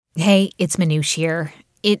Hey, it's Manoush here.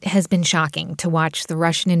 It has been shocking to watch the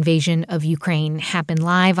Russian invasion of Ukraine happen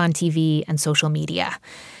live on TV and social media.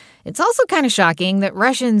 It's also kind of shocking that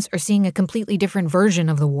Russians are seeing a completely different version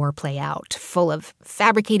of the war play out, full of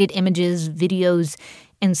fabricated images, videos,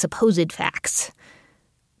 and supposed facts.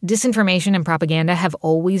 Disinformation and propaganda have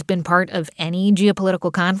always been part of any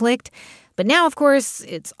geopolitical conflict, but now, of course,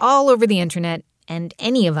 it's all over the internet, and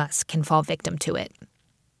any of us can fall victim to it.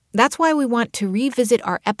 That's why we want to revisit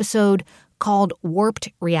our episode called Warped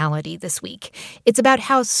Reality this week. It's about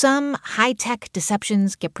how some high-tech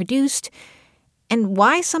deceptions get produced and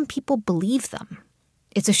why some people believe them.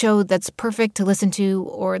 It's a show that's perfect to listen to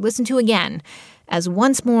or listen to again, as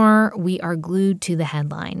once more we are glued to the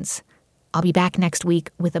headlines. I'll be back next week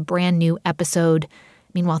with a brand new episode.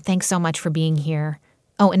 Meanwhile, thanks so much for being here.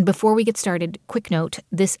 Oh, and before we get started, quick note,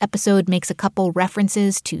 this episode makes a couple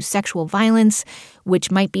references to sexual violence,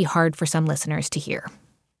 which might be hard for some listeners to hear.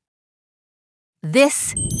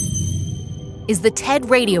 This is the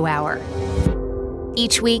TED Radio Hour.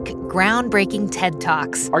 Each week, groundbreaking TED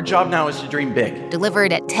Talks. Our job now is to dream big.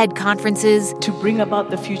 Delivered at TED conferences. To bring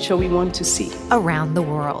about the future we want to see. Around the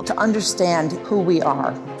world. To understand who we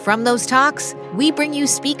are. From those talks, we bring you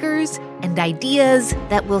speakers and ideas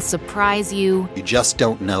that will surprise you. You just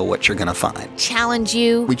don't know what you're going to find. Challenge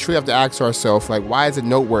you. We truly have to ask ourselves, why is it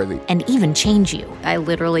noteworthy? And even change you. I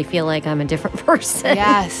literally feel like I'm a different person.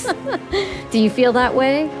 Yes. Do you feel that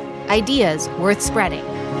way? Ideas worth spreading.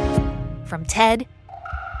 From TED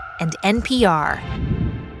and NPR.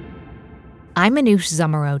 I'm Manoush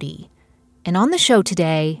Zomorodi, and on the show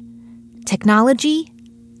today, technology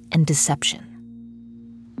and deception.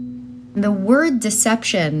 The word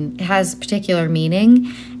deception has particular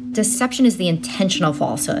meaning. Deception is the intentional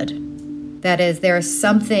falsehood. That is, there is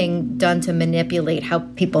something done to manipulate how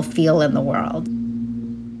people feel in the world.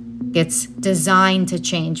 It's designed to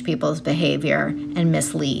change people's behavior and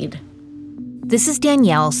mislead. This is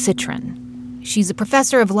Danielle Citron. She's a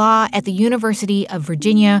professor of law at the University of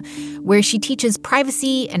Virginia, where she teaches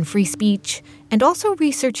privacy and free speech and also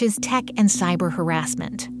researches tech and cyber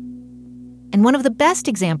harassment. And one of the best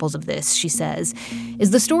examples of this, she says,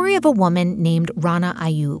 is the story of a woman named Rana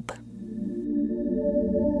Ayyub.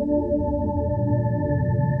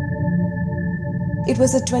 It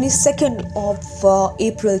was the 22nd of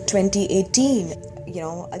April 2018.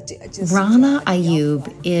 Rana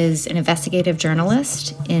Ayyub is an investigative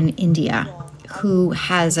journalist in India who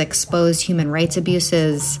has exposed human rights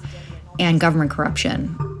abuses and government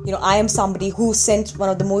corruption. I am somebody who sent one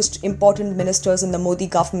of the most important ministers in the Modi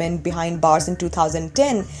government behind bars in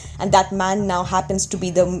 2010, and that man now happens to be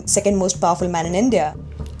the second most powerful man in India.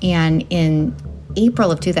 And in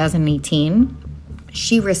April of 2018,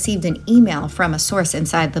 she received an email from a source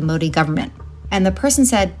inside the Modi government. And the person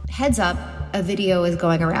said, "Heads up, a video is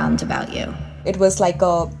going around about you." It was like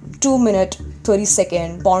a 2-minute,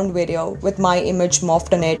 30-second porn video with my image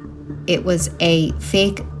morphed on it. It was a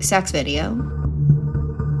fake sex video.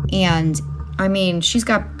 And, she's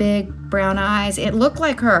got big brown eyes. It looked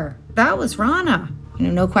like her. That was Rana.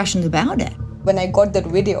 No questions about it. When I got that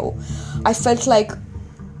video, I felt like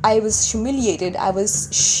I was humiliated. I was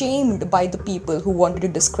shamed by the people who wanted to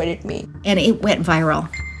discredit me. And it went viral.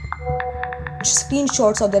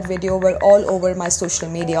 Screenshots of that video were all over my social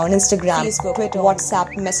media, on Instagram, Facebook, Twitter,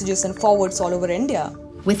 WhatsApp, messages and forwards all over India.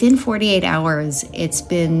 Within 48 hours, it's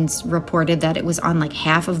been reported that it was on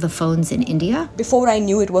half of the phones in India. Before I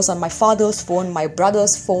knew, it was on my father's phone, my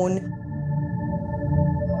brother's phone.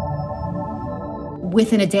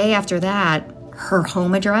 Within a day after that, her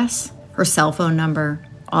home address, her cell phone number,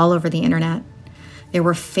 all over the internet. There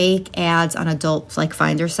were fake ads on adult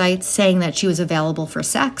Finder sites saying that she was available for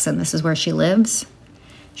sex and this is where she lives.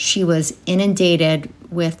 She was inundated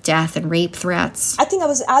with death and rape threats. I think I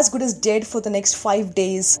was as good as dead for the next 5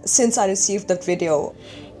 days since I received that video.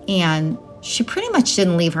 And she pretty much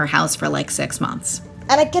didn't leave her house for 6 months.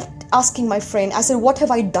 And I kept asking my friend, I said, what have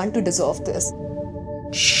I done to deserve this?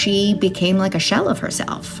 She became like a shell of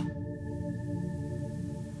herself.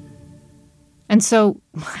 And so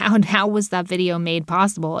how was that video made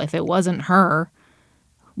possible if it wasn't her?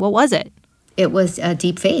 What was it? It was a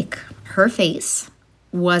deep fake. Her face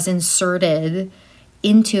was inserted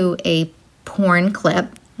into a porn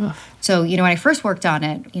clip. Ugh. So, when I first worked on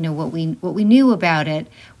it, what we knew about it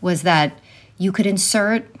was that you could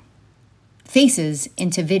insert faces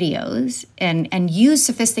into videos and use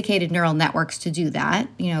sophisticated neural networks to do that.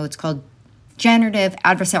 It's called generative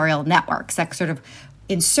adversarial networks that sort of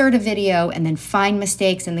insert a video and then find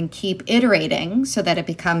mistakes and then keep iterating so that it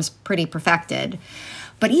becomes pretty perfected.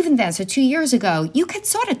 But even then, so 2 years ago, you could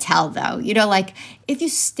sort of tell though, like if you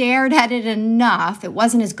stared at it enough, it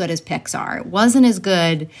wasn't as good as Pixar. It wasn't as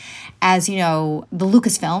good as, the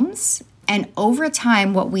Lucasfilms. And over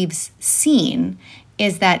time, what we've seen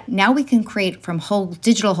is that now we can create from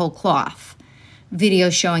digital whole cloth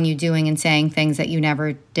videos showing you doing and saying things that you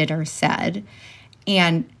never did or said.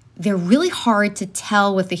 And they're really hard to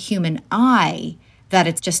tell with the human eye that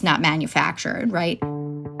it's just not manufactured, right?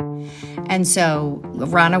 And so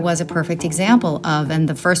Rana was a perfect example and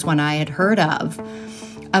the first one I had heard of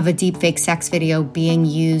a deepfake sex video being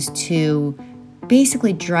used to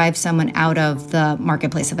basically drive someone out of the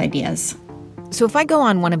marketplace of ideas. So if I go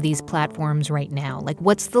on one of these platforms right now,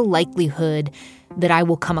 what's the likelihood that I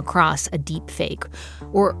will come across a deepfake?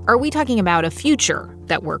 Or are we talking about a future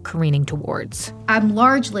that we're careening towards? I'm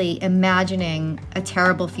largely imagining a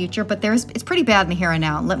terrible future, but it's pretty bad in the here and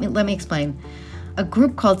now. Let me explain. A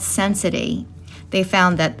group called Sensity, they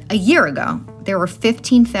found that a year ago, there were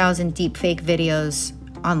 15,000 deepfake videos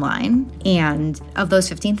online. And of those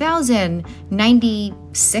 15,000,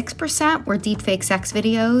 96% were deepfake sex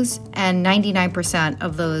videos, and 99%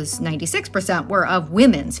 of those 96% were of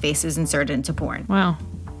women's faces inserted into porn. Wow.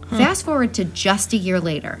 Fast forward to just a year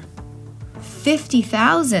later.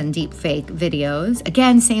 50,000 deepfake videos,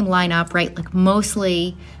 again, same lineup, right?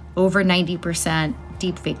 Mostly over 90%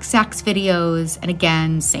 deepfake sex videos, and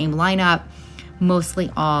again, same lineup, mostly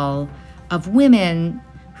all of women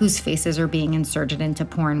whose faces are being inserted into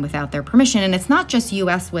porn without their permission. And it's not just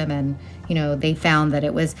US women. They found that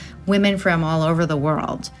it was women from all over the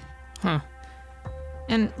world. Huh.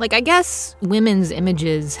 And, I guess women's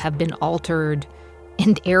images have been altered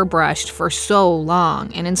and airbrushed for so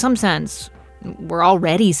long. And in some sense, we're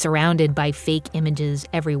already surrounded by fake images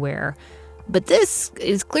everywhere. But this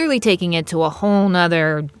is clearly taking it to a whole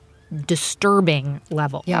nother disturbing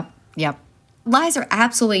level. Yep. Lies are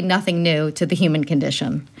absolutely nothing new to the human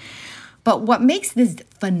condition. But what makes this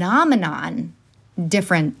phenomenon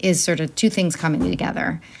different is sort of two things coming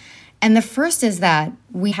together. And the first is that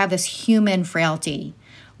we have this human frailty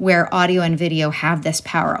where audio and video have this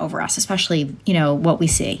power over us, especially, what we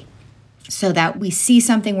see. So that we see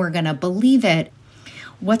something, we're going to believe it.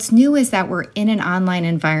 What's new is that we're in an online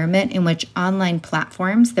environment in which online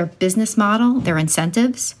platforms, their business model, their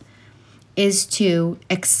incentives, is to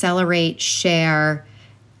accelerate, share,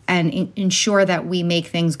 and ensure that we make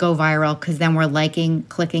things go viral because then we're liking,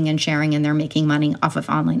 clicking, and sharing, and they're making money off of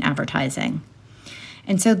online advertising.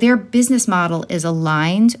 And so their business model is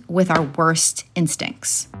aligned with our worst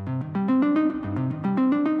instincts.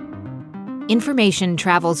 Information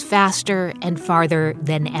travels faster and farther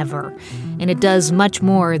than ever, and it does much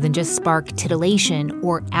more than just spark titillation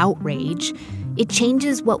or outrage. It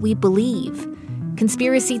changes what we believe.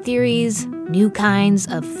 Conspiracy theories, new kinds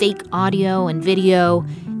of fake audio and video,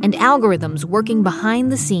 and algorithms working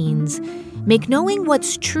behind the scenes make knowing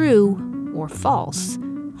what's true or false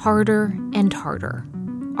harder and harder.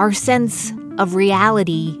 Our sense of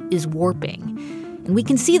reality is warping, and we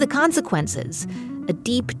can see the consequences: a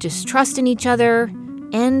deep distrust in each other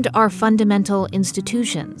and our fundamental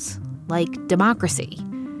institutions, like democracy.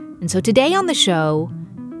 And so today on the show,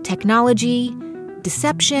 technology,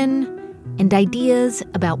 deception, and ideas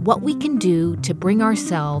about what we can do to bring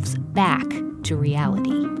ourselves back to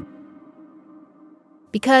reality.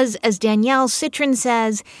 Because, as Danielle Citron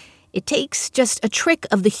says, it takes just a trick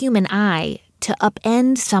of the human eye to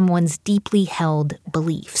upend someone's deeply held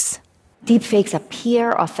beliefs. Deepfakes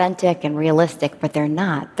appear authentic and realistic, but they're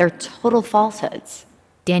not. They're total falsehoods.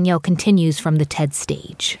 Danielle continues from the TED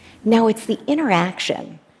stage. Now, it's the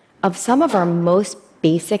interaction of some of our most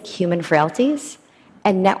basic human frailties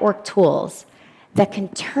and network tools that can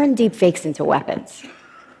turn deepfakes into weapons.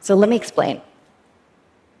 So let me explain.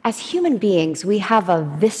 As human beings, we have a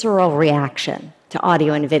visceral reaction to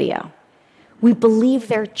audio and video. We believe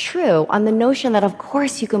they're true on the notion that, of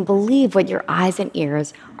course, you can believe what your eyes and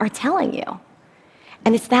ears are telling you.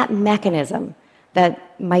 And it's that mechanism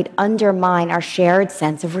that might undermine our shared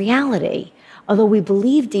sense of reality, although we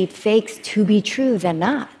believe deep fakes to be true than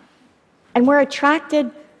not. And we're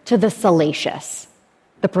attracted to the salacious,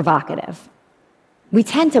 the provocative. We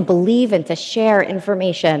tend to believe and to share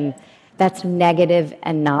information that's negative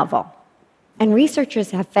and novel. And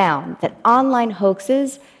researchers have found that online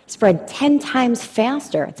hoaxes spread 10 times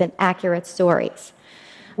faster than accurate stories.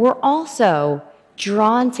 We're also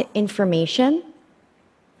drawn to information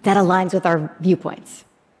that aligns with our viewpoints.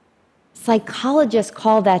 Psychologists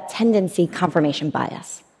call that tendency confirmation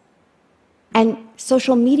bias. And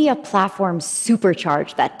social media platforms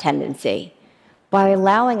supercharge that tendency by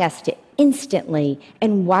allowing us to instantly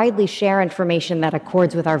and widely share information that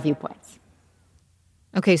accords with our viewpoints.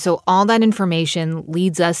 Okay, so all that information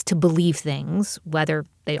leads us to believe things, whether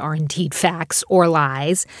they are indeed facts or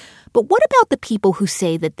lies. But what about the people who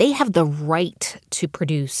say that they have the right to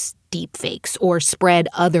produce deepfakes or spread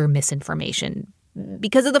other misinformation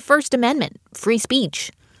because of the First Amendment, free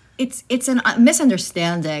speech? It's a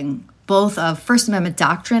misunderstanding both of First Amendment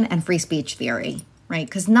doctrine and free speech theory, right?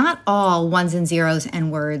 Because not all ones and zeros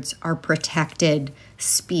and words are protected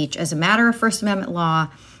speech as a matter of First Amendment law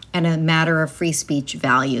and a matter of free speech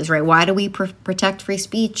values, right? Why do we protect free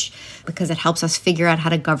speech? Because it helps us figure out how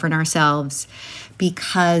to govern ourselves,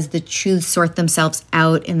 because the truths sort themselves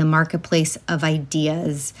out in the marketplace of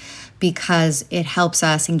ideas, because it helps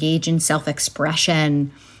us engage in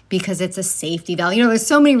self-expression, because it's a safety valve. You know, there's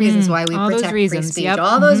so many reasons why we protect free speech. Yep.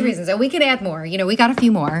 All those reasons. And we could add more. You know, we got a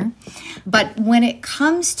few more. But when it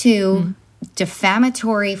comes to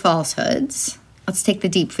defamatory falsehoods, let's take the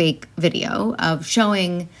deepfake video of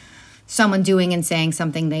showing someone doing and saying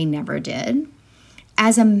something they never did.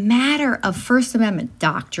 As a matter of First Amendment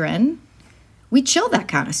doctrine, we chill that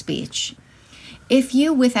kind of speech. If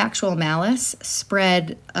you, with actual malice,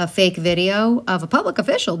 spread a fake video of a public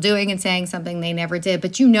official doing and saying something they never did,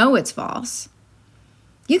 but you know it's false,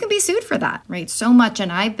 you can be sued for that, right? So much,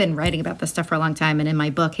 and I've been writing about this stuff for a long time, and in my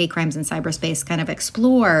book, Hate Crimes in Cyberspace, kind of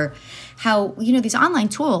explore how, you know, these online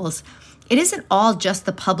tools, it isn't all just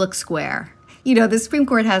the public square. You know, the Supreme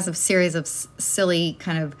Court has a series of silly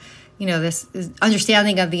kind of, you know, this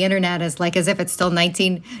understanding of the internet as if it's still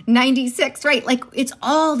 1996, right? Like it's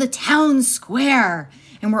all the town square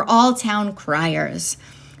and we're all town criers.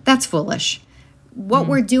 That's foolish. What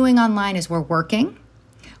we're doing online is we're working,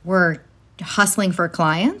 we're hustling for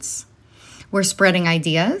clients, we're spreading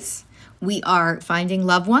ideas, we are finding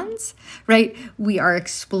loved ones, right? We are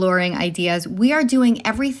exploring ideas. We are doing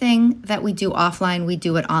everything that we do offline, we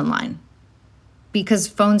do it online, because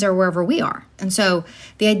phones are wherever we are. And so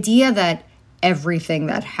the idea that everything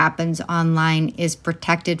that happens online is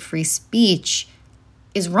protected free speech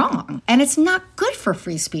is wrong. And it's not good for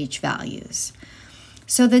free speech values.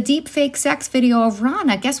 So the deepfake sex video of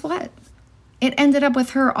Rana, guess what? It ended up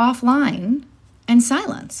with her offline and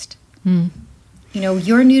silenced. You know,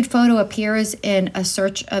 your nude photo appears in a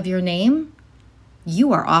search of your name,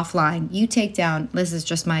 you are offline. You take down, this is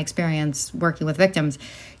just my experience working with victims,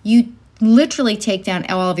 you literally take down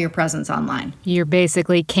all of your presence online. You're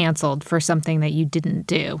basically canceled for something that you didn't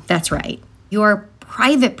do. That's right. Your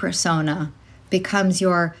private persona becomes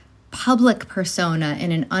your public persona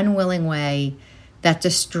in an unwilling way that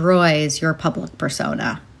destroys your public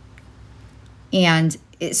persona. And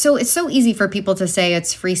it's so easy for people to say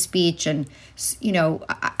it's free speech. And, you know,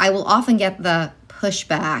 I will often get the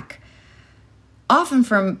pushback, often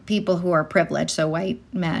from people who are privileged, so white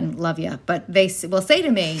men, love you, but they will say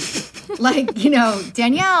to me, like, you know,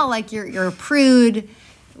 Danielle, like you're a prude.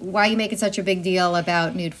 Why are you making such a big deal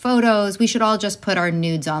about nude photos? We should all just put our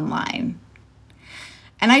nudes online.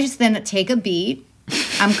 And I just then take a beat.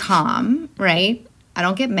 I'm calm, right? I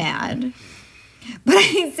don't get mad. But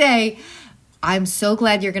I say, I'm so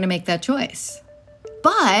glad you're going to make that choice.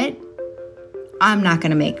 But I'm not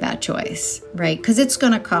going to make that choice, right? Because it's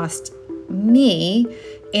going to cost me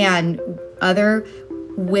and other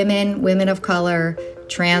women of color,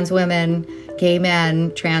 trans women, gay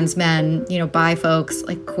men, trans men, you know, bi folks,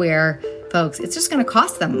 like queer folks. It's just going to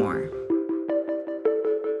cost them more.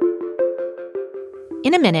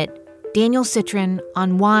 In a minute, Daniel Citrin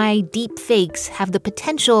on why deep fakes have the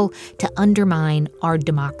potential to undermine our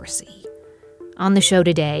democracy. On the show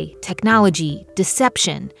today, technology,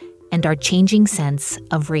 deception, and our changing sense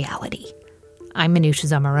of reality. I'm Manoush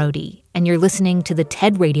Zomorodi, and you're listening to the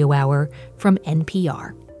TED Radio Hour from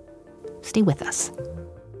NPR. Stay with us.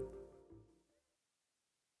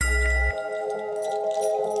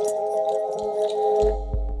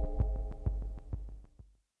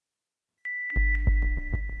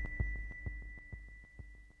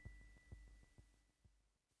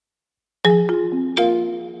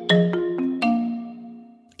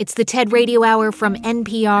 It's the TED Radio Hour from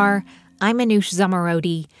NPR. I'm Manoush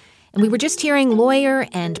Zomorodi, and we were just hearing lawyer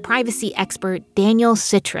and privacy expert Daniel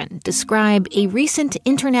Citrin describe a recent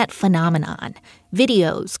internet phenomenon,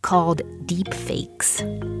 videos called deep fakes.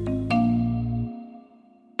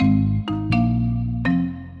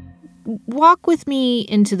 Walk with me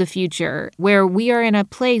into the future, where we are in a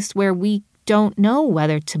place where we don't know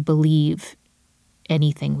whether to believe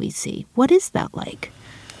anything we see. What is that like?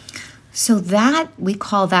 So we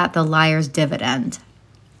call that the liar's dividend.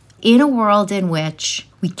 In a world in which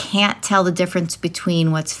we can't tell the difference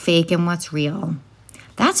between what's fake and what's real,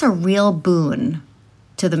 that's a real boon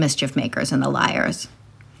to the mischief makers and the liars,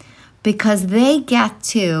 because they get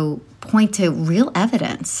to point to real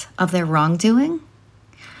evidence of their wrongdoing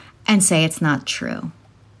and say it's not true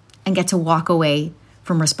and get to walk away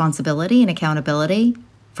from responsibility and accountability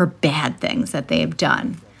for bad things that they've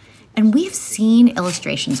done. And we've seen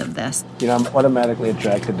illustrations of this. I'm automatically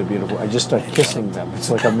attracted to beautiful. I just start kissing them. It's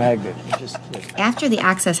like a magnet. After the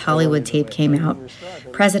Access Hollywood tape came out,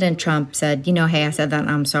 President Trump said, hey, I said that and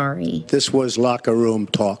I'm sorry. This was locker room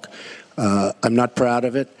talk. I'm not proud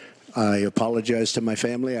of it. I apologize to my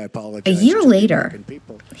family. I apologize A year to later,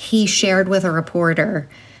 he shared with a reporter,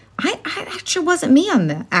 I actually wasn't me on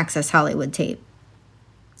the Access Hollywood tape.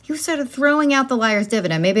 He was sort of throwing out the liar's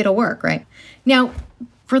dividend. Maybe it'll work, right? Now,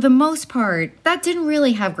 for the most part, that didn't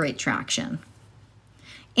really have great traction.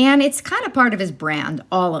 And it's kind of part of his brand,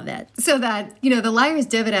 all of it. So that, the liar's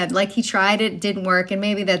dividend, like he tried it, didn't work, and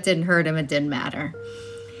maybe that didn't hurt him, it didn't matter.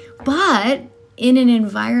 But in an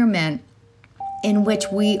environment in which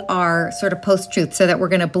we are sort of post-truth, so that we're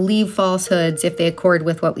going to believe falsehoods if they accord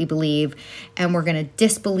with what we believe, and we're going to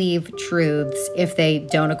disbelieve truths if they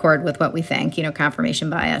don't accord with what we think, confirmation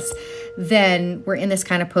bias, then we're in this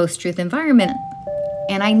kind of post-truth environment.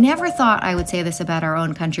 And I never thought I would say this about our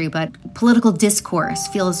own country, but political discourse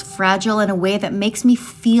feels fragile in a way that makes me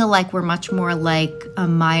feel like we're much more like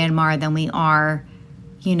Myanmar than we are,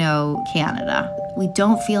 Canada. We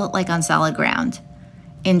don't feel like on solid ground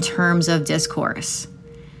in terms of discourse.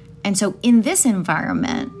 And so in this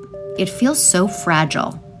environment, it feels so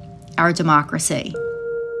fragile, our democracy.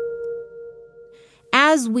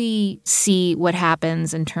 As we see what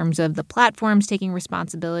happens in terms of the platforms taking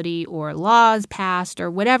responsibility or laws passed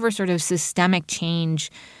or whatever sort of systemic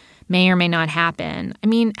change may or may not happen,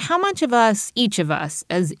 how much of us, each of us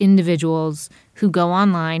as individuals who go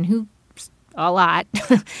online, a lot,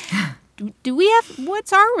 do we have,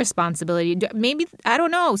 what's our responsibility? Maybe, I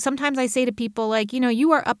don't know. Sometimes I say to people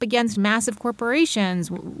you are up against massive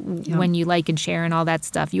corporations when you like and share and all that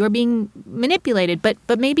stuff. You are being manipulated, but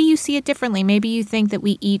maybe you see it differently. Maybe you think that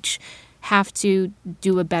we each have to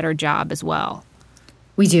do a better job as well.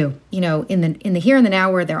 We do. In the here and the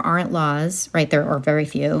now where there aren't laws, right, there are very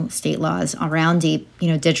few state laws around deep,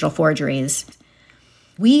 digital forgeries.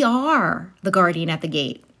 We are the guardian at the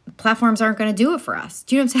gate. Platforms aren't going to do it for us.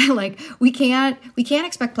 Do you know what I'm saying? We can't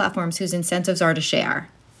expect platforms whose incentives are to share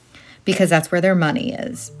because that's where their money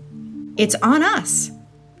is. It's on us,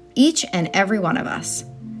 each and every one of us.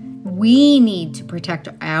 We need to protect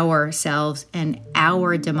ourselves and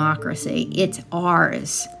our democracy. It's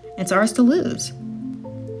ours. It's ours to lose.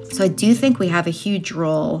 So I do think we have a huge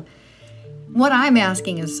role. What I'm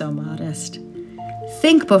asking is so modest.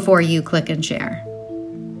 Think before you click and share.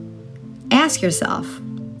 Ask yourself,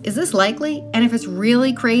 is this likely? And if it's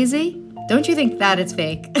really crazy, don't you think that it's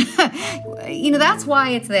fake? That's why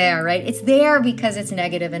it's there, right? It's there because it's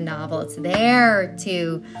negative and novel. It's there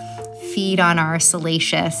to feed on our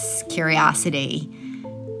salacious curiosity.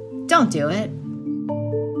 Don't do it.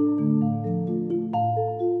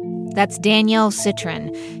 That's Danielle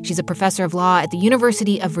Citrin. She's a professor of law at the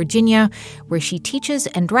University of Virginia, where she teaches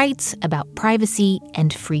and writes about privacy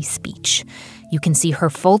and free speech. You can see her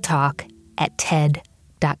full talk at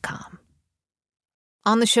TED.com.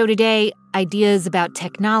 On the show today, ideas about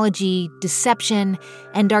technology, deception,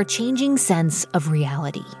 and our changing sense of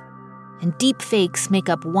reality. And deep fakes make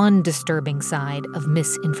up one disturbing side of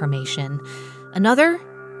misinformation. Another,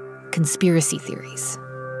 conspiracy theories.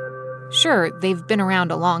 Sure, they've been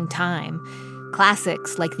around a long time.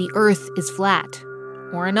 Classics like the Earth is flat,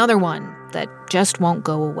 or another one that just won't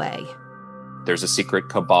go away. There's a secret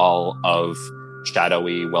cabal of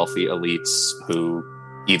shadowy, wealthy elites who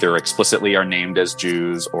either explicitly are named as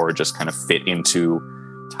Jews or just kind of fit into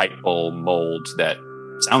typal mold that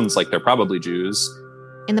sounds like they're probably Jews.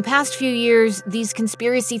 In the past few years, these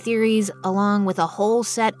conspiracy theories, along with a whole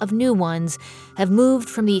set of new ones, have moved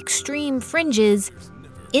from the extreme fringes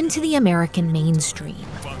into the American mainstream.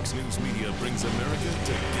 Fox News Media brings America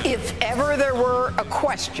together. If ever there were a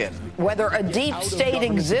question whether a deep state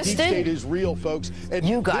existed, deep state is real, folks. And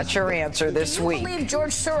you got your answer this week. I believe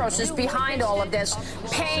George Soros is behind all of this,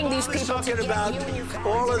 paying these people to talking about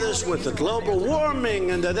all of this with the global warming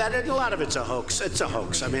and that. And a lot of it's a hoax. It's a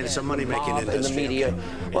hoax. It's a money-making industry. In the media,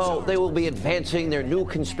 well, they will be advancing their new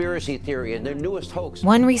conspiracy theory and their newest hoax.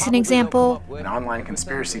 One recent example, an online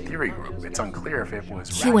conspiracy theory group. It's unclear if it was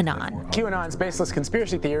QAnon. QAnon's baseless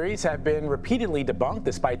conspiracy theories have been repeatedly debunked.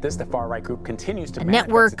 Despite this, the far-right group continues to a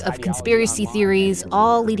network of conspiracy theories,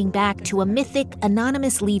 all leading back to a mythic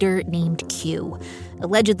anonymous leader named Q,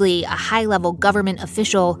 allegedly a high-level government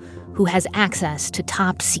official who has access to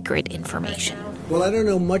top-secret information. Well, I don't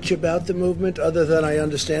know much about the movement other than I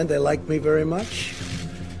understand they like me very much.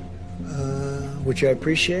 which I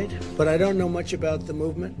appreciate, but I don't know much about the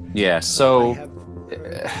movement. Yeah, so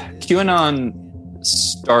QAnon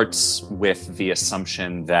starts with the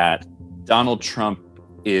assumption that Donald Trump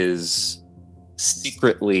is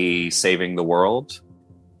secretly saving the world,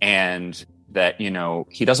 and that,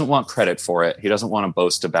 he doesn't want credit for it. He doesn't want to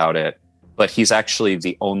boast about it, but he's actually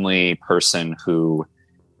the only person who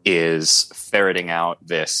is ferreting out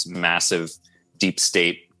this massive deep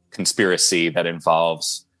state conspiracy that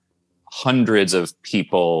involves hundreds of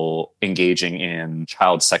people engaging in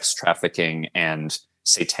child sex trafficking and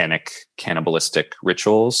satanic cannibalistic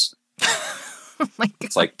rituals. Oh my God.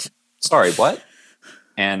 It's like, sorry, what?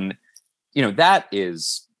 And, that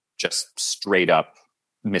is just straight up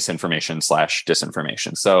misinformation /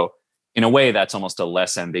 disinformation. So in a way, that's almost a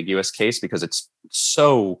less ambiguous case because it's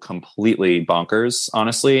so completely bonkers,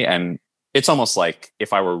 honestly. And it's almost like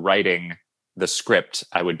if I were writing the script,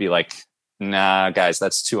 I would be like, nah, guys,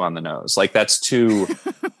 that's too on the nose. Like that's too,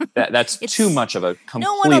 that's too much of a completely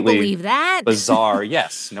no one will believe that. Bizarre.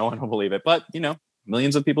 Yes, no one will believe it. But,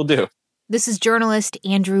 millions of people do. This is journalist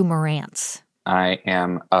Andrew Marantz. I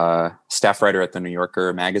am a staff writer at the New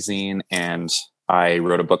Yorker magazine, and I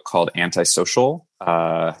wrote a book called Antisocial.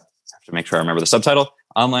 I have to make sure I remember the subtitle.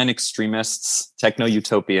 Online Extremists,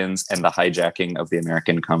 Techno-Utopians, and the Hijacking of the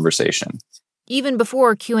American Conversation. Even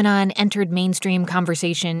before QAnon entered mainstream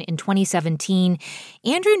conversation in 2017,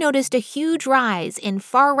 Andrew noticed a huge rise in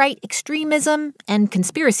far-right extremism and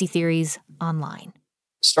conspiracy theories online.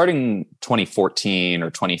 Starting 2014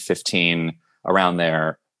 or 2015, around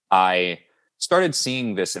there, I started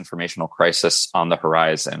seeing this informational crisis on the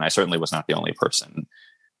horizon. I certainly was not the only person.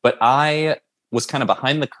 But I was kind of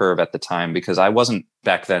behind the curve at the time because I wasn't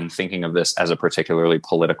back then thinking of this as a particularly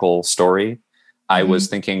political story. I was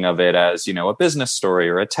thinking of it as, a business story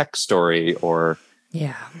or a tech story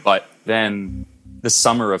But then the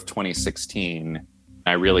summer of 2016,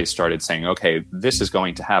 I really started saying, okay, this is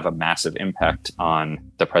going to have a massive impact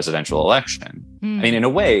on the presidential election. I mean, in a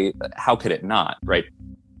way, how could it not, right?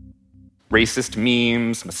 Racist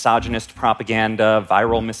memes, misogynist propaganda,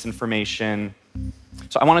 viral misinformation.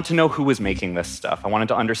 So I wanted to know who was making this stuff. I wanted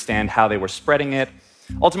to understand how they were spreading it.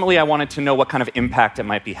 Ultimately, I wanted to know what kind of impact it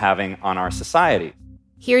might be having on our society.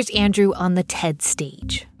 Here's Andrew on the TED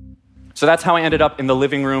stage. So that's how I ended up in the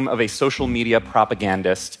living room of a social media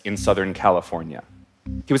propagandist in Southern California.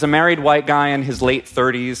 He was a married white guy in his late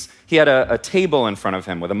 30s. He had a table in front of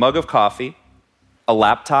him with a mug of coffee, a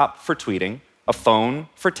laptop for tweeting, a phone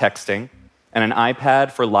for texting, and an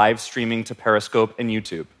iPad for live streaming to Periscope and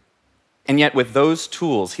YouTube. And yet with those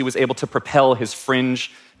tools, he was able to propel his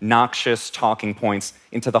fringe, noxious talking points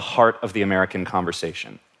into the heart of the American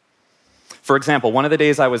conversation. For example, one of the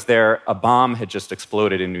days I was there, a bomb had just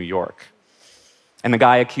exploded in New York. And the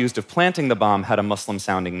guy accused of planting the bomb had a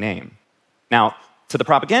Muslim-sounding name. Now, to the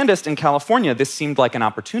propagandist in California, this seemed like an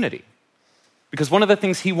opportunity. Because one of the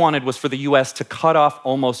things he wanted was for the US to cut off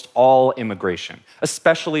almost all immigration,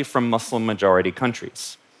 especially from Muslim-majority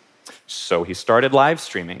countries. So he started live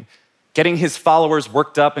streaming, getting his followers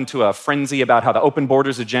worked up into a frenzy about how the open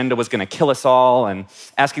borders agenda was going to kill us all, and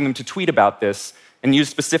asking them to tweet about this and use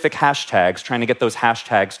specific hashtags, trying to get those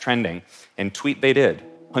hashtags trending. And tweet they did.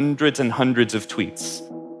 Hundreds and hundreds of tweets.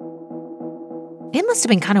 It must have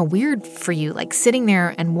been kind of weird for you, like sitting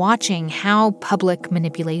there and watching how public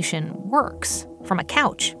manipulation works from a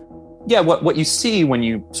couch. Yeah, what you see when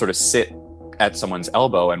you sort of sit at someone's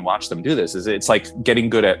elbow and watch them do this is it's like getting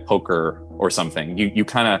good at poker or something. You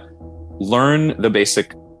kind of learn the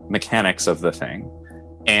basic mechanics of the thing,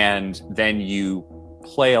 and then you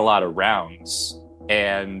play a lot of rounds.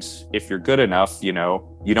 And if you're good enough, you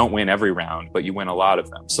don't win every round, but you win a lot of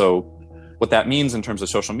them. So what that means in terms of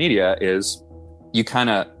social media is you kind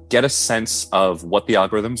of get a sense of what the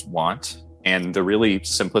algorithms want. And the really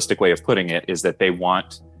simplistic way of putting it is that they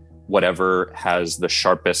want whatever has the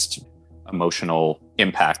sharpest emotional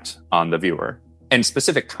impact on the viewer. And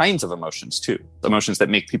specific kinds of emotions too. Emotions that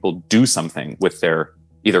make people do something with their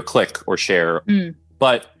either click or share.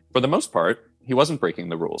 But for the most part, he wasn't breaking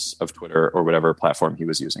the rules of Twitter or whatever platform he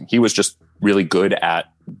was using. He was just really good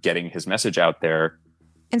at getting his message out there.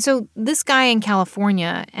 And so this guy in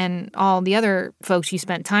California and all the other folks you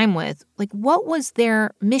spent time with, like, what was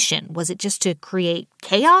their mission? Was it just to create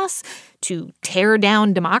chaos? To tear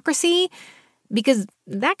down democracy? Because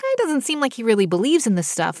that guy doesn't seem like he really believes in this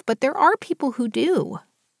stuff, but there are people who do.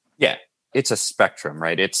 Yeah, it's a spectrum,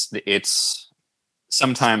 right? It's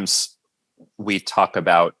sometimes we talk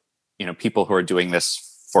about, people who are doing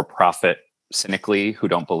this for profit cynically, who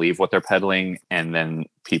don't believe what they're peddling, and then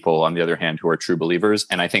people on the other hand who are true believers.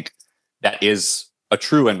 And I think that is a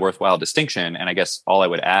true and worthwhile distinction. And I guess all I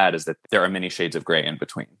would add is that there are many shades of gray in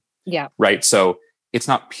between. Yeah. Right. So it's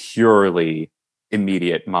not purely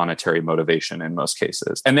immediate monetary motivation in most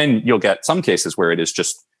cases. And then you'll get some cases where it is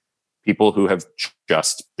just people who have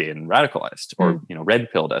just been radicalized or, red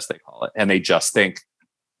pilled, as they call it. And they just think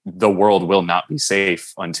the world will not be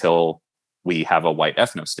safe until we have a white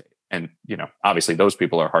ethno state. And, obviously those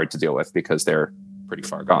people are hard to deal with because they're pretty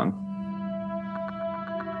far gone.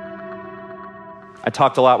 I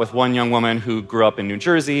talked a lot with one young woman who grew up in New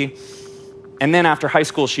Jersey. And then after high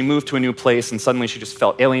school, she moved to a new place and suddenly she just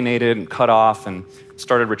felt alienated and cut off and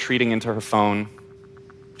started retreating into her phone.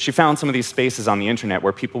 She found some of these spaces on the internet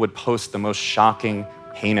where people would post the most shocking,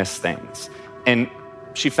 heinous things. And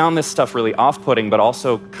she found this stuff really off-putting, but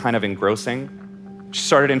also kind of engrossing. She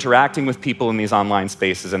started interacting with people in these online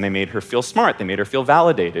spaces and they made her feel smart. They made her feel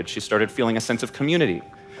validated. She started feeling a sense of community.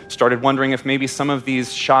 Started wondering if maybe some of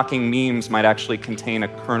these shocking memes might actually contain a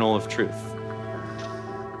kernel of truth.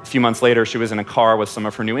 A few months later, she was in a car with some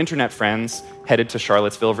of her new internet friends headed to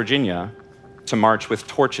Charlottesville, Virginia, to march with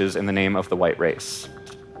torches in the name of the white race.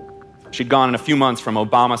 She'd gone in a few months from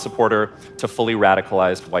Obama supporter to fully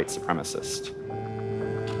radicalized white supremacist.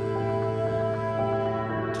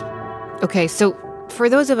 Okay, so for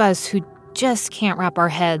those of us who just can't wrap our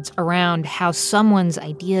heads around how someone's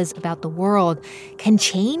ideas about the world can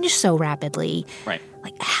change so rapidly. Right.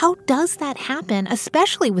 Like, how does that happen,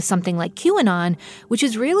 especially with something like QAnon, which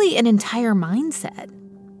is really an entire mindset?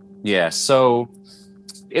 Yeah, so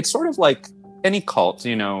it's sort of like any cult,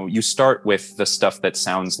 you start with the stuff that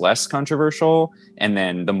sounds less controversial, and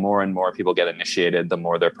then the more and more people get initiated, the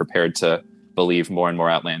more they're prepared to believe more and more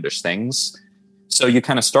outlandish things. So you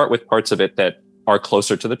kind of start with parts of it that are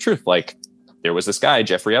closer to the truth. Like there was this guy,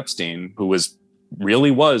 Jeffrey Epstein, who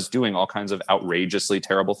really was doing all kinds of outrageously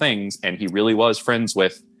terrible things. And he really was friends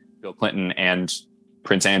with Bill Clinton and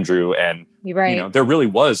Prince Andrew. And, there really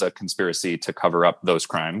was a conspiracy to cover up those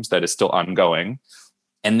crimes that is still ongoing.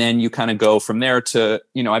 And then you kind of go from there to,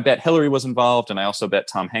 I bet Hillary was involved. And I also bet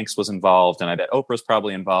Tom Hanks was involved. And I bet Oprah's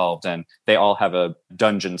probably involved. And they all have a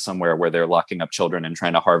dungeon somewhere where they're locking up children and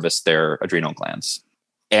trying to harvest their adrenal glands.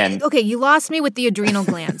 And okay, you lost me with the adrenal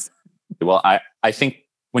glands. Well, I think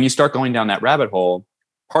when you start going down that rabbit hole,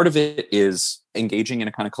 part of it is engaging in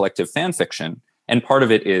a kind of collective fan fiction. And part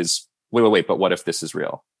of it is, wait, but what if this is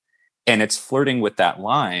real? And it's flirting with that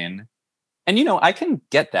line. And, I can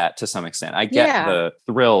get that to some extent. I get the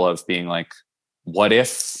thrill of being like, what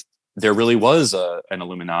if there really was an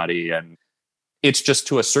Illuminati? And it's just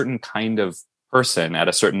to a certain kind of person at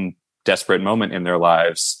a certain desperate moment in their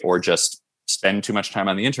lives, or just spend too much time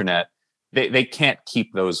on the internet. They can't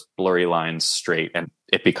keep those blurry lines straight, and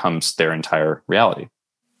it becomes their entire reality.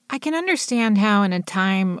 I can understand how in a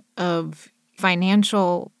time of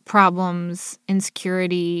financial problems,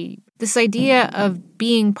 insecurity, this idea of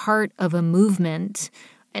being part of a movement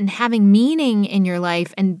and having meaning in your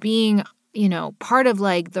life and being, part of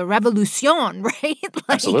like the revolution, right? Like,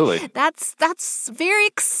 absolutely. That's very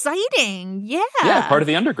exciting. Yeah. Yeah, part of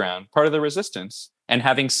the underground, part of the resistance. And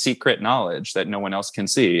having secret knowledge that no one else can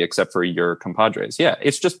see except for your compadres. Yeah,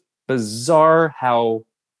 it's just bizarre how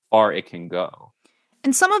far it can go.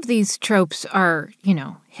 And some of these tropes are,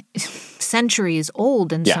 centuries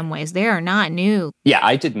old in some ways. They are not new. Yeah,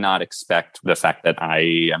 I did not expect the fact that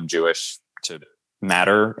I am Jewish to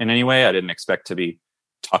matter in any way. I didn't expect to be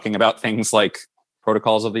talking about things like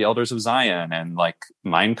Protocols of the Elders of Zion and like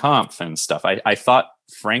Mein Kampf and stuff. I thought,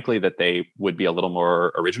 frankly, that they would be a little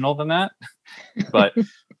more original than that. But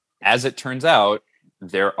as it turns out,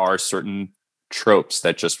 there are certain tropes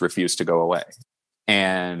that just refuse to go away.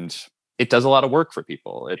 And it does a lot of work for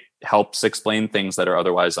people. It helps explain things that are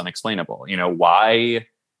otherwise unexplainable. Why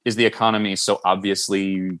is the economy so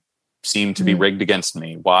obviously seem to be rigged against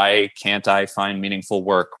me? Why can't I find meaningful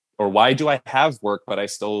work? Or why do I have work, but I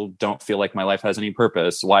still don't feel like my life has any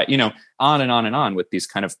purpose? Why, on and on and on with these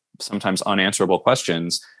kind of sometimes unanswerable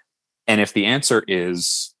questions. And if the answer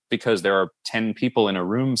is because there are 10 people in a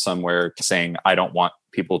room somewhere saying, I don't want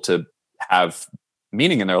people to have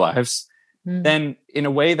meaning in their lives, then in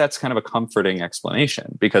a way that's kind of a comforting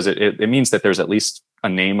explanation, because it means that there's at least a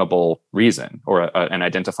nameable reason or an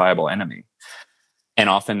identifiable enemy. And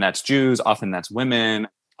often that's Jews, often that's women.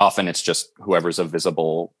 Often it's just whoever's a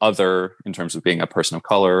visible other in terms of being a person of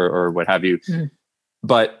color or what have you.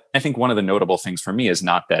 But I think one of the notable things for me is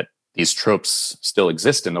not that these tropes still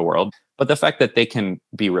exist in the world, but the fact that they can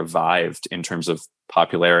be revived in terms of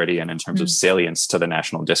popularity and in terms of salience to the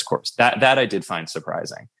national discourse. That I did find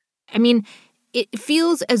surprising. I mean, it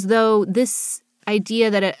feels as though this idea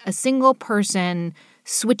that a single person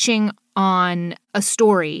switching on a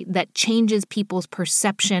story that changes people's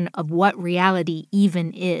perception of what reality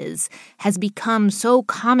even is has become so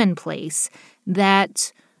commonplace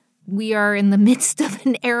that we are in the midst of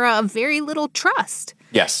an era of very little trust.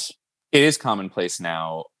 Yes, it is commonplace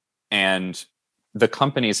now. And the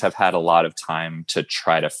companies have had a lot of time to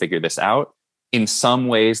try to figure this out. In some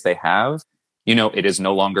ways they have. It is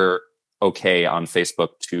no longer okay on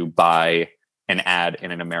Facebook to buy an ad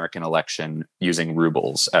in an American election using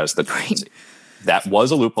rubles as the currency. Right. That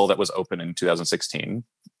was a loophole that was open in 2016.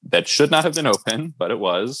 That should not have been open, but it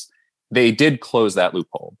was. They did close that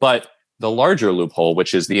loophole. But the larger loophole,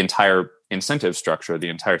 which is the entire incentive structure, the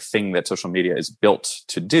entire thing that social media is built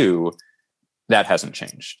to do, that hasn't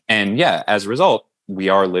changed. And yeah, as a result, we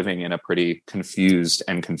are living in a pretty confused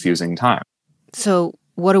and confusing time. So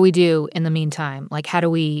what do we do in the meantime? Like, how do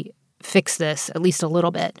we fix this at least a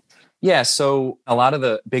little bit? Yeah, so a lot of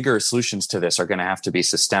the bigger solutions to this are going to have to be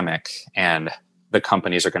systemic, and the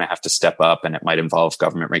companies are going to have to step up, and it might involve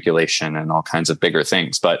government regulation and all kinds of bigger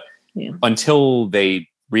things. But until they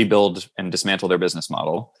rebuild and dismantle their business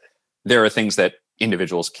model, there are things that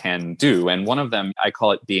individuals can do. And one of them, I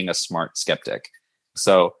call it being a smart skeptic.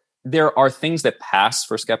 So there are things that pass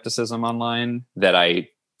for skepticism online that I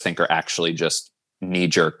think are actually just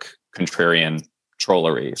knee-jerk, contrarian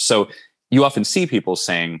trollery. So you often see people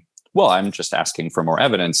saying, well, I'm just asking for more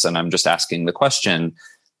evidence and I'm just asking the question.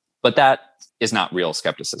 But that is not real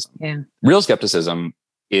skepticism. Yeah. Real skepticism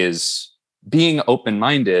is being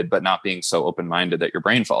open-minded, but not being so open-minded that your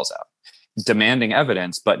brain falls out. Demanding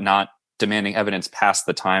evidence, but not demanding evidence past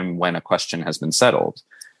the time when a question has been settled.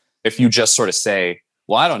 If you just sort of say,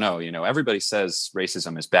 well, I don't know, everybody says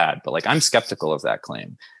racism is bad, but I'm skeptical of that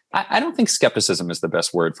claim. I don't think skepticism is the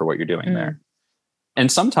best word for what you're doing there.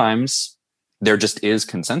 And sometimes there just is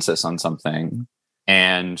consensus on something,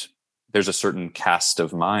 and there's a certain cast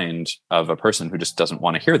of mind of a person who just doesn't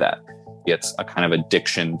want to hear that. It's a kind of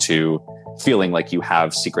addiction to feeling like you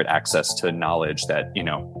have secret access to knowledge that,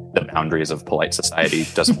 the boundaries of polite society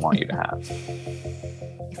doesn't want you to have.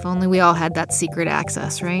 If only we all had that secret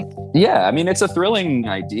access, right? Yeah, it's a thrilling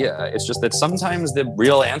idea. It's just that sometimes the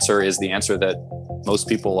real answer is the answer that most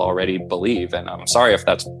people already believe. And I'm sorry if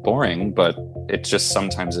that's boring, but it just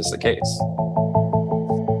sometimes is the case.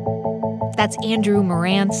 That's Andrew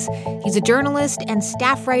Marantz. He's a journalist and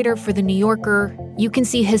staff writer for The New Yorker. You can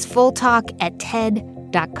see his full talk at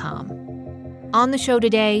TED.com. On the show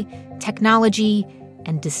today, technology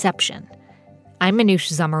and deception. I'm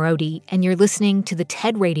Manoush Zomorodi, and you're listening to the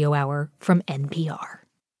TED Radio Hour from NPR.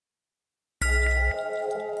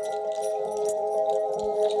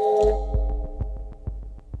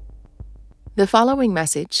 The following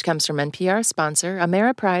message comes from NPR sponsor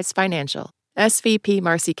Ameriprise Financial. SVP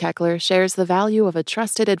Marcy Keckler shares the value of a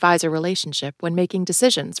trusted advisor relationship when making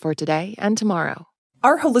decisions for today and tomorrow.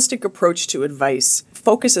 Our holistic approach to advice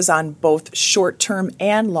focuses on both short-term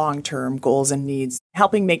and long-term goals and needs,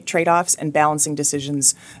 helping make trade-offs and balancing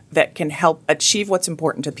decisions that can help achieve what's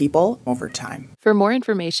important to people over time. For more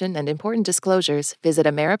information and important disclosures, visit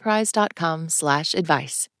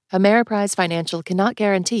ameriprise.com/advice. Ameriprise Financial cannot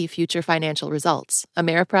guarantee future financial results.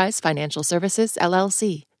 Ameriprise Financial Services,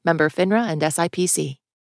 LLC. Member FINRA and SIPC.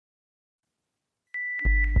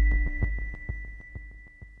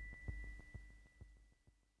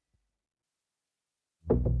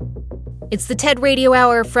 It's the TED Radio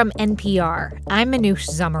Hour from NPR. I'm Manoush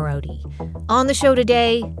Zomorodi. On the show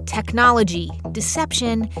today, technology,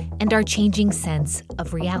 deception, and our changing sense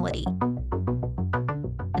of reality.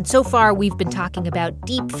 And so far, we've been talking about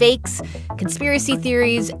deep fakes, conspiracy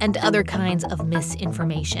theories, and other kinds of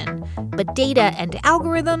misinformation. But data and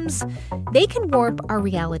algorithms, they can warp our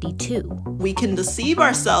reality too. We can deceive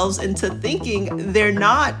ourselves into thinking they're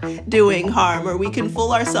not doing harm, or we can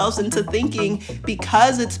fool ourselves into thinking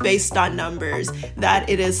because it's based on numbers that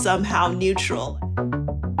it is somehow neutral.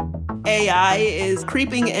 AI is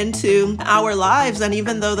creeping into our lives, and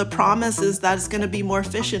even though the promise is that it's going to be more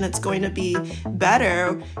efficient, it's going to be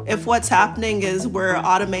better, if what's happening is we're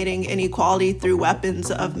automating inequality through weapons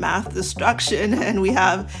of mass destruction and we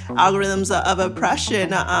have algorithms of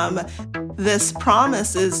oppression, this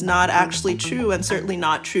promise is not actually true, and certainly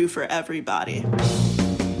not true for everybody.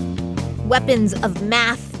 Weapons of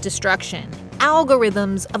mass destruction,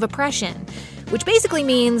 algorithms of oppression, which basically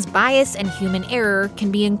means bias and human error can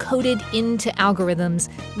be encoded into algorithms,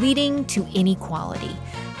 leading to inequality.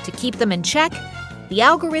 To keep them in check, the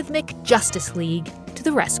Algorithmic Justice League to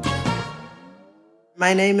the rescue.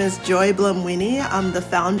 My name is Joy Blum-Winnie. I'm the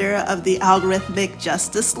founder of the Algorithmic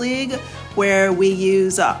Justice League, where we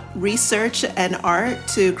use research and art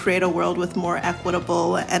to create a world with more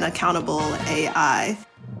equitable and accountable AI.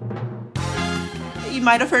 You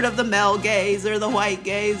might have heard of the male gaze or the white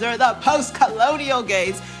gaze or the post-colonial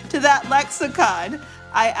gaze. To that lexicon,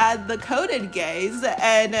 I add the coded gaze,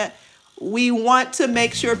 and we want to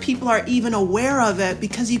make sure people are even aware of it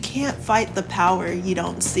because you can't fight the power you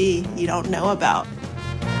don't see, you don't know about.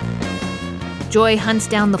 Joy hunts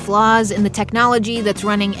down the flaws in the technology that's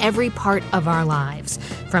running every part of our lives,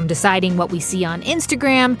 from deciding what we see on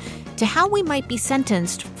Instagram to how we might be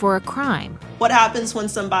sentenced for a crime. What happens when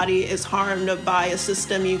somebody is harmed by a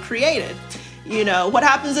system you created? You know, what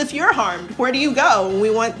happens if you're harmed? Where do you go?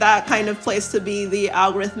 We want that kind of place to be the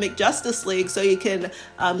Algorithmic Justice League so you can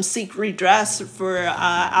seek redress for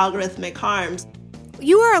algorithmic harms.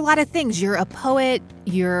 You are a lot of things. You're a poet,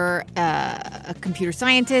 you're a computer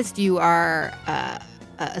scientist, you are a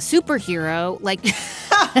superhero, like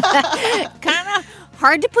kind of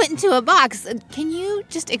hard to put into a box. Can you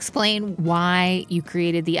just explain why you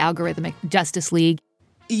created the Algorithmic Justice League?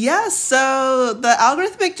 Yes, so the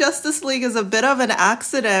Algorithmic Justice League is a bit of an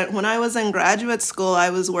accident. When I was in graduate school, I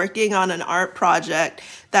was working on an art project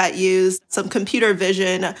that used some computer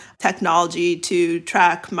vision technology to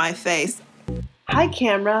track my face. Hi,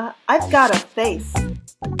 camera. I've got a face.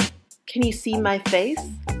 Can you see my face?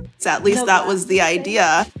 So at least that was the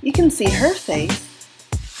idea. You can see her face.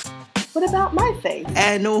 What about my face?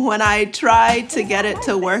 And when I tried to get it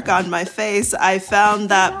to work on my face, I found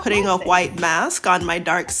that putting a white mask on my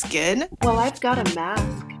dark skin I've got a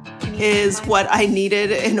mask. Is what I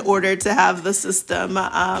needed in order to have the system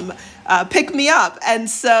pick me up. And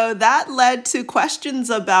so that led to questions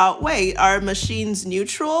about, wait, are machines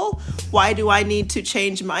neutral? Why do I need to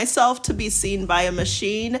change myself to be seen by a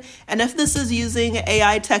machine? And if this is using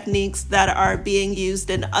AI techniques that are being used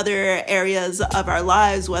in other areas of our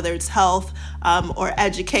lives, whether it's health or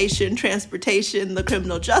education, transportation, the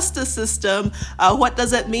criminal justice system, what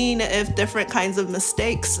does it mean if different kinds of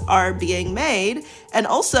mistakes are being made? And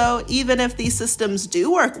also, even if these systems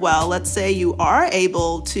do work well, let's say you are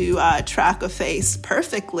able to track a face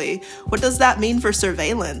perfectly, what does that mean for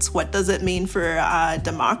surveillance? What does it mean for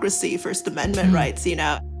democracy, First Amendment rights, you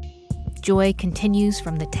know? Joy continues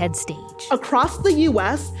from the TED stage. Across the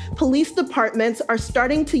US, police departments are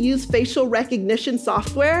starting to use facial recognition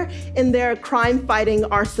software in their crime-fighting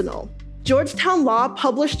arsenal. Georgetown Law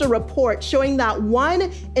published a report showing that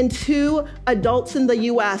 1 in 2 adults in the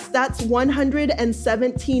US, that's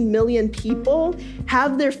 117 million people,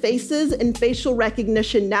 have their faces in facial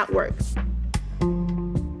recognition networks.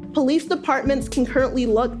 Police departments can currently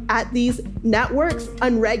look at these networks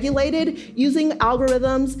unregulated using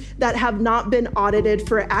algorithms that have not been audited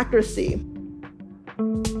for accuracy.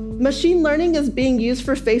 Machine learning is being used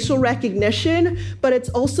for facial recognition, but it's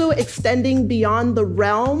also extending beyond the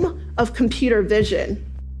realm of computer vision.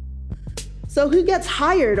 So who gets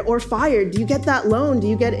hired or fired? Do you get that loan? Do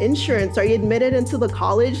you get insurance? Are you admitted into the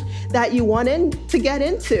college that you want to get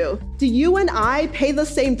into? Do you and I pay the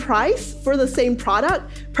same price for the same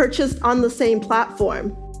product purchased on the same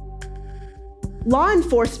platform? Law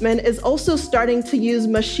enforcement is also starting to use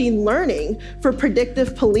machine learning for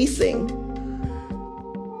predictive policing.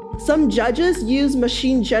 Some judges use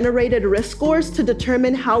machine-generated risk scores to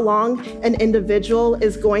determine how long an individual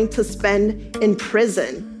is going to spend in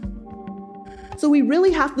prison. So we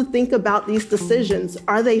really have to think about these decisions.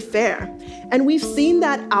 Are they fair? And we've seen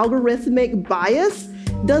that algorithmic bias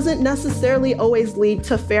doesn't necessarily always lead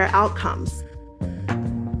to fair outcomes.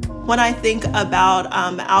 When I think about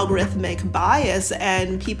algorithmic bias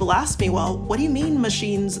and people ask me, well, what do you mean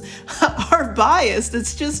machines are biased?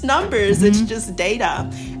 It's just numbers, it's just data.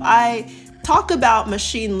 I talk about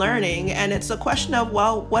machine learning and it's a question of,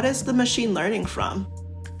 well, what is the machine learning from?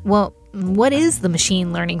 Well, what is the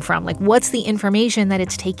machine learning from? Like, what's the information that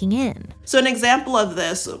it's taking in? So an example of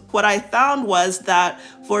this, what I found was that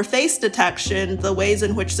for face detection, the ways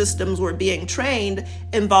in which systems were being trained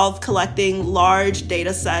involved collecting large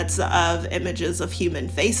data sets of images of human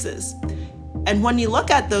faces. And when you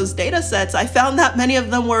look at those data sets, I found that many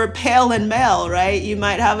of them were pale and male, right? You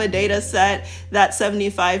might have a data set that's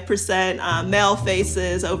 75% male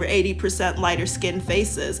faces, over 80% lighter skinned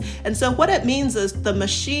faces. And so what it means is the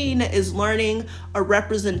machine is learning a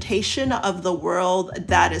representation of the world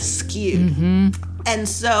that is skewed. And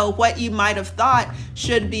so what you might have thought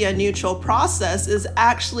should be a neutral process is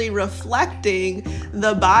actually reflecting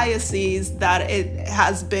the biases that it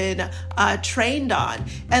has been trained on.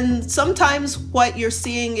 And sometimes what you're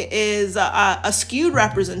seeing is a skewed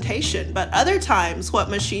representation, but other times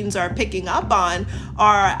what machines are picking up on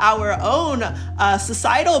are our own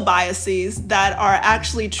societal biases that are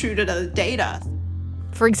actually true to the data.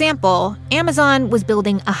 For example, Amazon was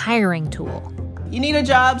building a hiring tool. You need a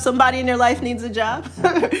job. Somebody in your life needs a job,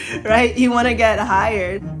 right? You want to get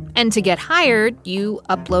hired. And to get hired, you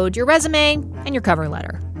upload your resume and your cover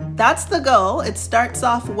letter. That's the goal. It starts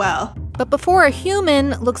off well. But before a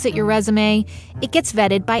human looks at your resume, it gets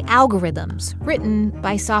vetted by algorithms written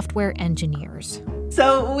by software engineers.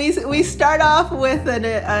 So we start off with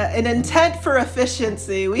an intent for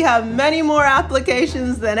efficiency. We have many more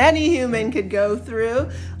applications than any human could go through.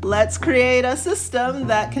 Let's create a system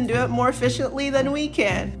that can do it more efficiently than we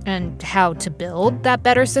can. And how to build that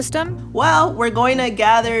better system? Well, we're going to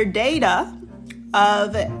gather data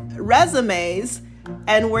of resumes,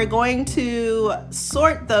 and we're going to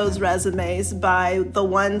sort those resumes by the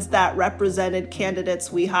ones that represented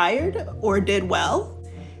candidates we hired or did well.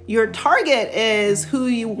 Your target is who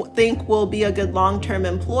you think will be a good long-term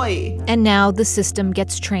employee. And now the system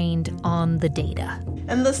gets trained on the data.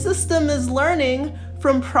 And the system is learning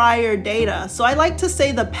from prior data. So I like to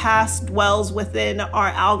say the past dwells within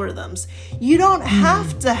our algorithms. You don't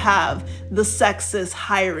have to have the sexist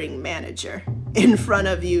hiring manager in front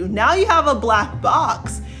of you. Now you have a black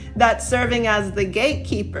box that's serving as the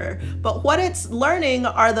gatekeeper. But what it's learning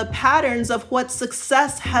are the patterns of what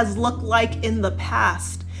success has looked like in the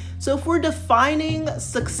past. So if we're defining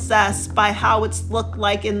success by how it's looked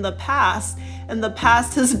like in the past, and the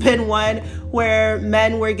past has been one where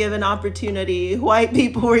men were given opportunity, white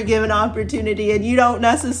people were given opportunity, and you don't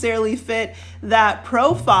necessarily fit that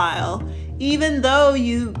profile, even though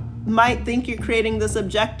you might think you're creating this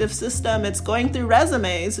objective system, it's going through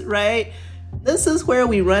resumes, right? This is where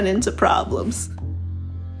we run into problems.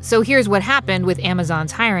 So here's what happened with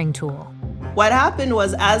Amazon's hiring tool. What happened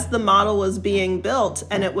was, as the model was being built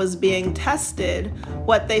and it was being tested,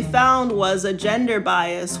 what they found was a gender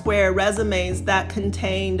bias where resumes that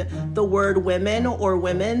contained the word women or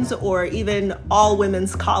women's or even all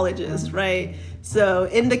women's colleges, right? So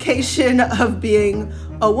indication of being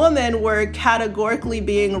a woman were categorically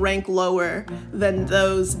being ranked lower than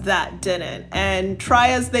those that didn't. And try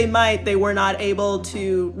as they might, they were not able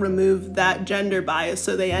to remove that gender bias,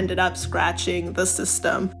 so they ended up scratching the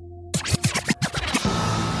system.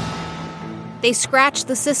 They scratched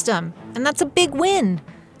the system, and that's a big win.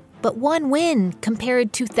 But one win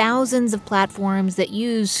compared to thousands of platforms that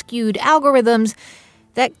use skewed algorithms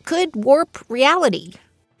that could warp reality.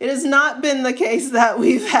 It has not been the case that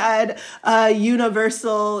we've had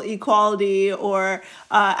universal equality or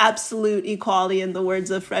absolute equality, in the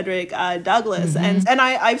words of Frederick Douglass. Mm-hmm. And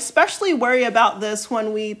I especially worry about this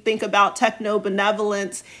when we think about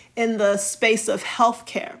techno-benevolence in the space of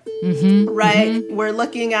healthcare, right? Mm-hmm. We're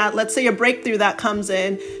looking at, let's say, a breakthrough that comes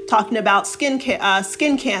in talking about skin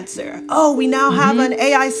cancer. Oh, we now have an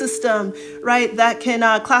AI system, right, that can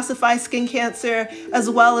classify skin cancer as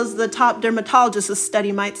well as the top dermatologist, a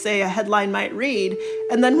study might say, a headline might read.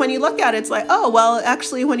 And then when you look at it, it's like, oh, well,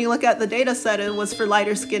 actually, when you look at the data set, it was for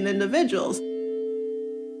lighter skinned individuals.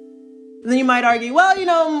 Then you might argue, well, you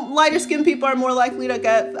know, lighter skinned people are more likely to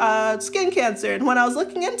get skin cancer. And when I was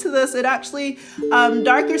looking into this, it actually,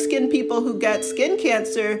 darker skinned people who get skin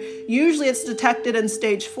cancer, usually it's detected in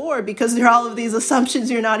stage 4 because there are all of these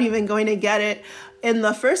assumptions you're not even going to get it in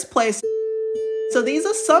the first place. So these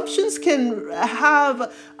assumptions can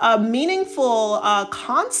have meaningful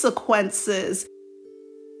consequences.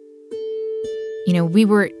 You know, we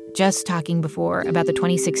were just talking before about the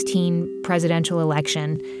 2016 presidential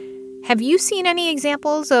election. Have you seen any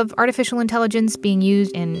examples of artificial intelligence being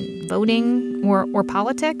used in voting or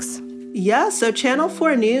politics? Yeah, so Channel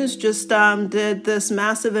 4 News just did this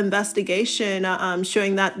massive investigation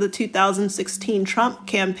showing that the 2016 Trump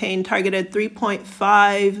campaign targeted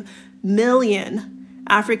 3.5 million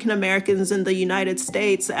African Americans in the United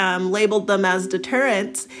States, labeled them as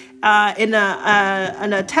deterrents in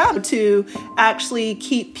an attempt to actually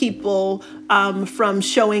keep people from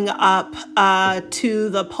showing up to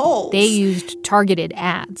the polls. They used targeted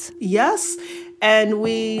ads. Yes. And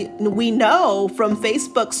we know from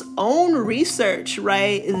Facebook's own research,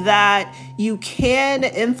 right, that you can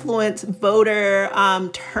influence voter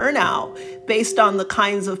turnout based on the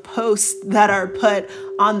kinds of posts that are put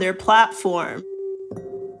on their platform.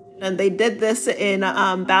 And they did this in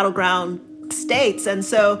battleground states. And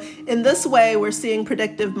so in this way, we're seeing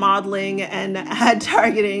predictive modeling and ad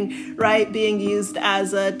targeting, right, being used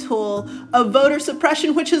as a tool of voter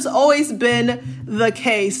suppression, which has always been the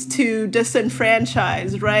case to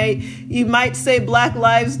disenfranchise, right? You might say Black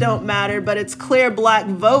lives don't matter, but it's clear Black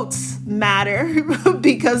votes matter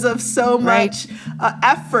because of so much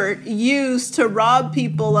effort used to rob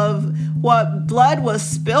people of what blood was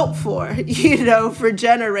spilt for, you know, for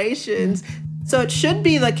generations. So it should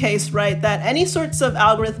be the case, right, that any sorts of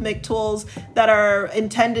algorithmic tools that are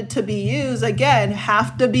intended to be used, again,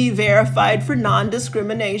 have to be verified for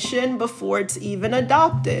non-discrimination before it's even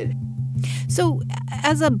adopted. So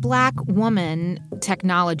as a Black woman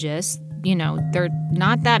technologist, there are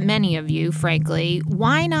not that many of you, frankly.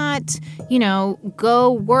 Why not,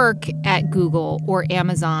 go work at Google or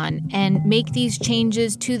Amazon and make these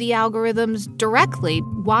changes to the algorithms directly?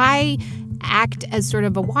 Why act as sort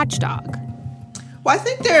of a watchdog? Well, I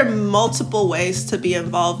think there are multiple ways to be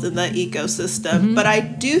involved in the ecosystem, but I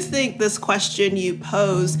do think this question you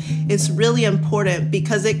pose is really important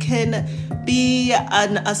because it can be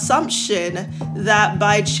an assumption that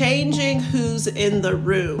by changing who's in the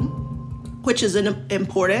room, which is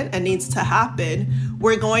important and needs to happen,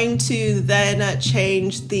 we're going to then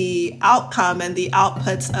change the outcome and the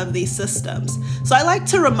outputs of these systems. So I like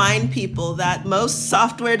to remind people that most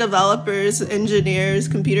software developers, engineers,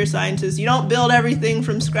 computer scientists, you don't build everything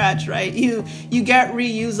from scratch, right? You get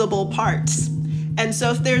reusable parts. And so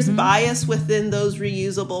if there's bias within those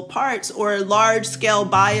reusable parts or large-scale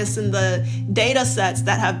bias in the data sets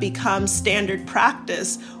that have become standard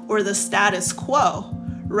practice or the status quo,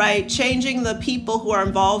 right? Changing the people who are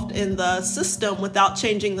involved in the system without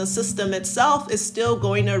changing the system itself is still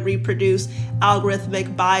going to reproduce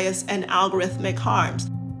algorithmic bias and algorithmic harms.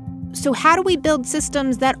 So how do we build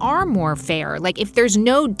systems that are more fair? Like if there's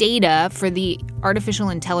no data for the artificial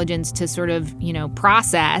intelligence to sort of,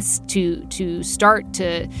 process to start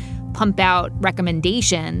to pump out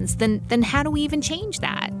recommendations, then how do we even change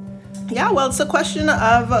that? Yeah, well, it's a question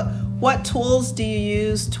of what tools do you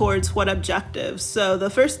use towards what objectives? So the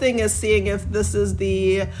first thing is seeing if this is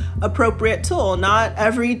the appropriate tool. Not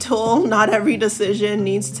every tool, not every decision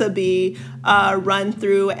needs to be run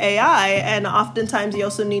through AI. And oftentimes you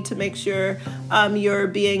also need to make sure you're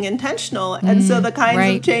being intentional. And so the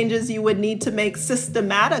kinds of changes you would need to make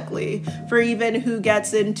systematically for even who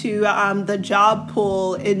gets into the job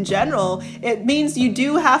pool in general, it means you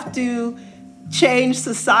do have to change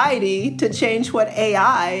society to change what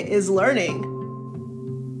AI is learning.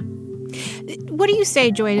 What do you say,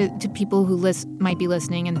 Joy, to people who might be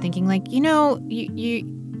listening and thinking like,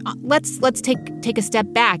 let's take a step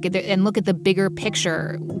back and look at the bigger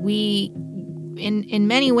picture. In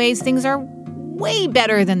many ways, things are way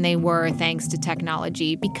better than they were thanks to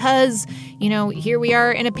technology because, here we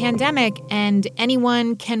are in a pandemic and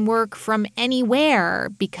anyone can work from anywhere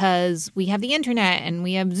because we have the internet and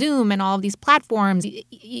we have Zoom and all of these platforms.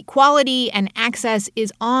 Equality and access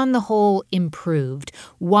is on the whole improved.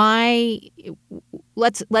 Why?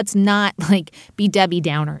 Let's not be Debbie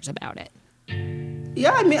Downers about it.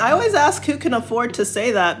 Yeah, I always ask who can afford to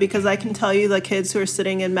say that because I can tell you the kids who are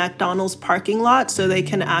sitting in McDonald's parking lot so they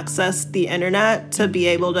can access the internet to be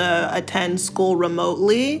able to attend school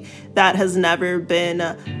remotely. That has never been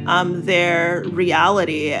their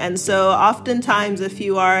reality. And so oftentimes if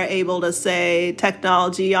you are able to say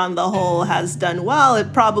technology on the whole has done well,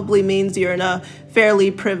 it probably means you're in a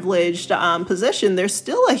fairly privileged position. There's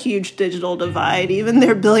still a huge digital divide. Even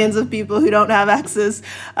there are billions of people who don't have access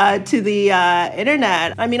to the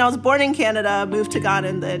internet. I was born in Canada, moved to Ghana,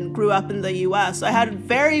 and then grew up in the US. So I had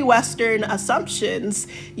very Western assumptions,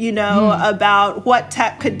 about what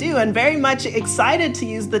tech could do and very much excited to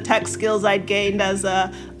use the tech skills I'd gained as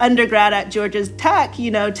a undergrad at Georgia Tech,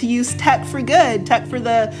 to use tech for good, tech for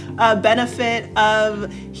the benefit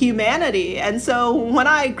of humanity. And so when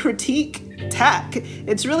I critique tech,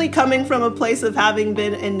 it's really coming from a place of having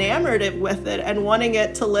been enamored with it and wanting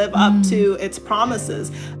it to live up to its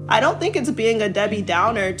promises. I don't think it's being a Debbie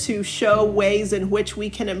Downer to show ways in which we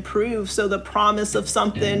can improve so the promise of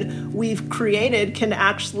something we've created can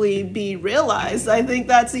actually be realized. I think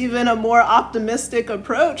that's even a more optimistic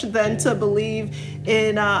approach than to believe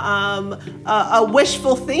in a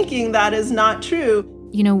wishful thinking that is not true.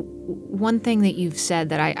 One thing that you've said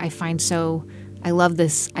that I find I love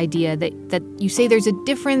this idea that you say there's a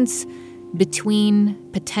difference between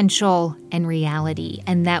potential and reality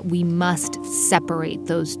and that we must separate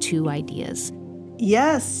those two ideas.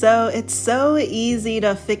 Yes, so it's so easy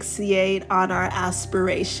to fixate on our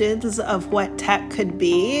aspirations of what tech could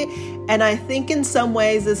be. And I think in some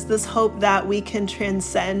ways it's this hope that we can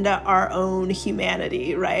transcend our own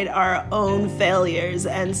humanity, right? Our own failures.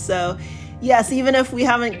 And so, yes, even if we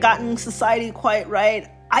haven't gotten society quite right,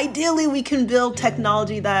 ideally, we can build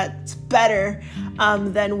technology that's better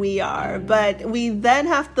than we are. But we then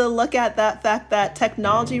have to look at that fact that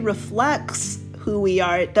technology reflects who we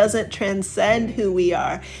are. It doesn't transcend who we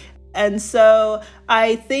are. And so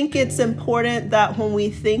I think it's important that when we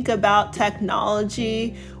think about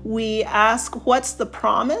technology, we ask what's the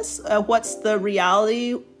promise, what's the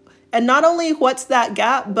reality, And not only what's that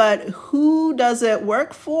gap, but who does it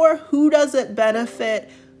work for? Who does it benefit?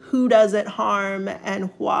 Who does it harm, and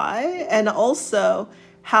why? And also,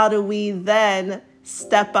 how do we then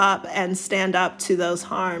step up and stand up to those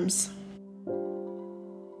harms?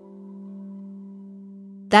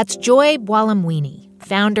 That's Joy Buolamwini,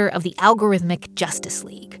 founder of the Algorithmic Justice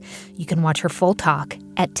League. You can watch her full talk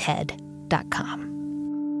at TED.com.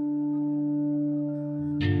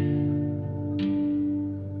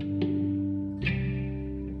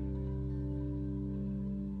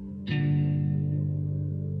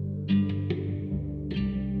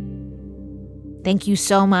 Thank you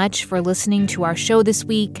so much for listening to our show this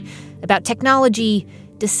week about technology,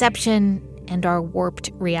 deception, and our warped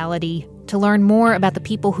reality. To learn more about the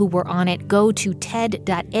people who were on it, go to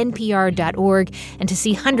ted.npr.org, and to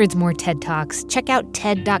see hundreds more TED Talks, check out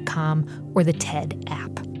TED.com or the TED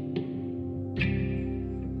app.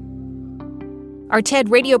 Our TED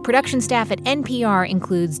radio production staff at NPR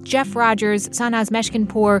includes Jeff Rogers, Sanaz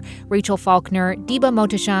Meshkinpour, Rachel Faulkner, Diba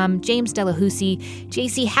Mohtasham, James Delahousie,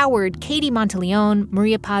 J.C. Howard, Katie Monteleone,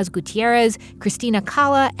 Maria Paz Gutierrez, Christina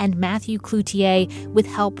Kalla, and Matthew Cloutier, with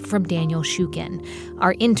help from Daniel Shukin.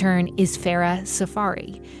 Our intern is Farah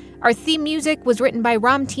Safari. Our theme music was written by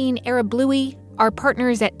Ramteen Arablouei. Our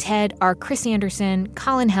partners at TED are Chris Anderson,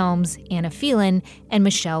 Colin Helms, Anna Phelan, and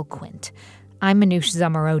Michelle Quint. I'm Manoush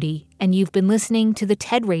Zomorodi, and you've been listening to the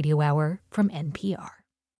TED Radio Hour from NPR.